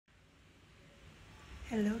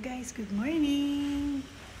Hello guys, good morning!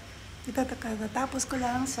 Katatapos ko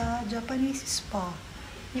lang sa Japanese spa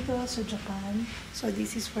dito sa Japan. So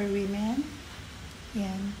this is for women.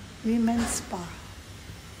 Yan, women's spa.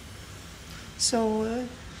 So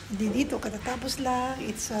dito katatapos lang.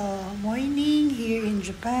 It's morning here in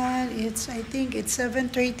Japan. I think it's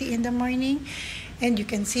 7:30 in the morning, and you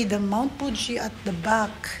can see the Mt. Fuji at the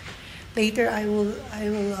back. Later I will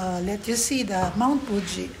let you see the Mt.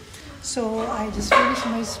 Fuji. So I just finished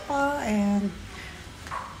my spa and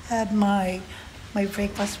had my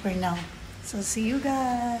breakfast for now. So see you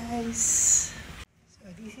guys. So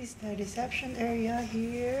this is the reception area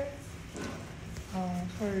here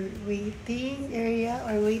for waiting area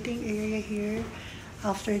here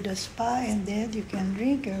after the spa, and then you can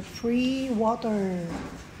drink a free water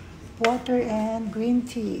and green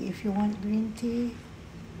tea. If you want green tea,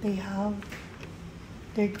 they have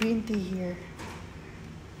their green tea here.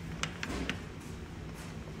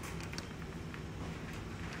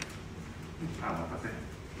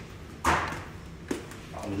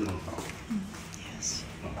 Yes.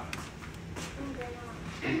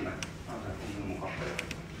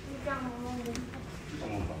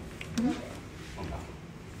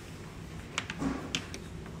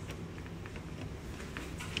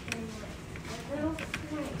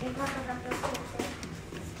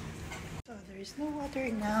 So there is no water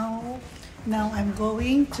now. Now I'm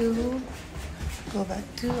going to go back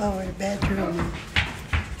to our bedroom.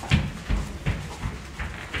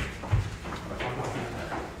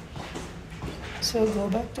 So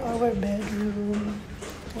go back to our bedroom,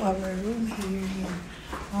 to our room here in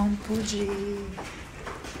Mt. Fuji.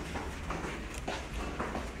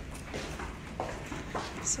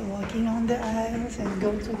 So walking on the aisles and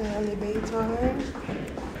go to the elevator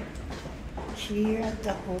here at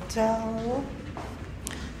the hotel.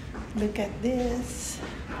 Look at this.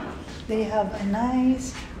 They have a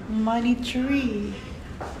nice money tree,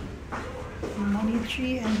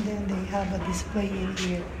 and then they have a display in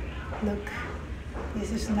here. Look.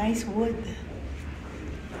 This is nice wood.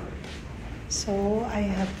 So I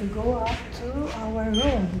have to go up to our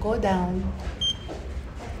room, go down.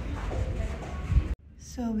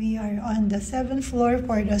 So we are on the 7th floor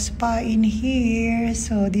for the spa in here.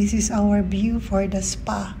 So this is our view for the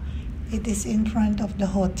spa. It is in front of the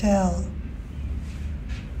hotel.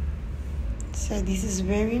 So this is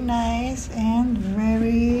very nice and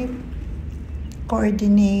very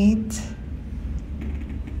coordinate.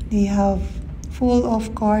 They have full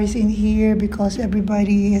of cars in here because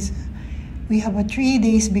we have a 3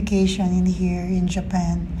 days vacation in here in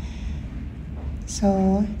Japan.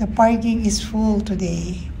 So the parking is full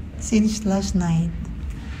today since last night.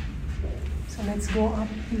 So let's go up,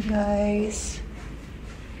 you guys.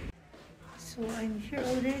 So I'm here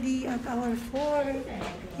already at our floor.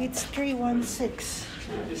 It's 316.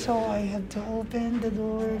 So I have to open the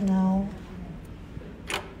door now.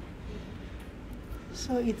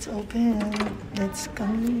 So it's open. Let's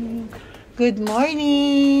come. Good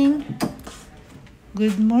morning.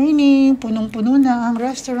 Good morning. Punong-puno na ang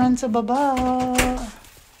restaurant sa baba.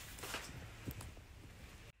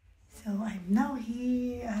 So I'm now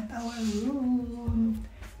here at our room.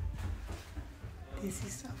 This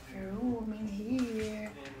is our room in here.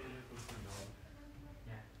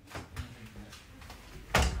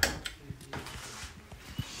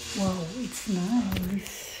 Wow, it's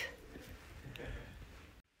nice.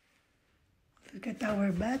 Look at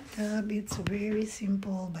our bathtub. It's very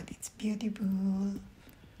simple, but it's beautiful.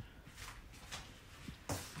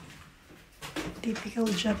 Typical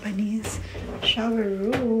Japanese shower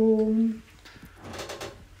room.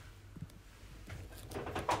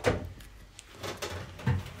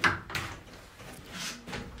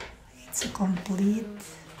 It's a complete.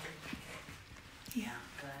 Yeah.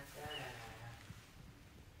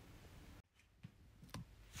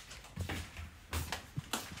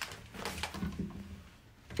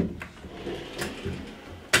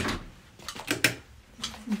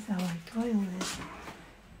 This is our toilet.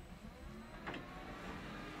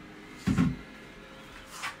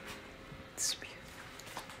 It's beautiful.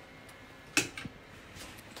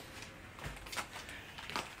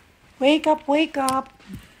 Wake up, wake up.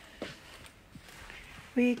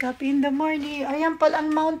 Wake up in the morning. Ayan pala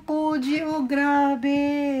ang Mt. Fuji. Oh,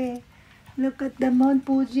 grabe. Look at the Mt.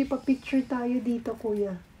 Fuji. Pa-picture tayo dito,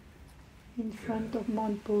 kuya. In front of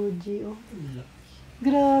Mt. Fuji. Oh.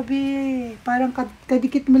 Grabe. Parang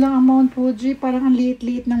kadikit mo lang ang Mt. Fuji. Parang ang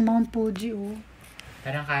liit-liit ng Mt. Fuji. Oh.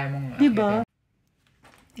 Parang kaya mong... Diba?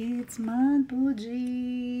 It's Mt.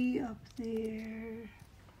 Fuji up there.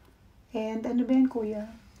 And ano ba yan, kuya?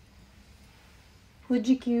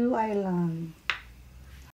 Fuji Q Island.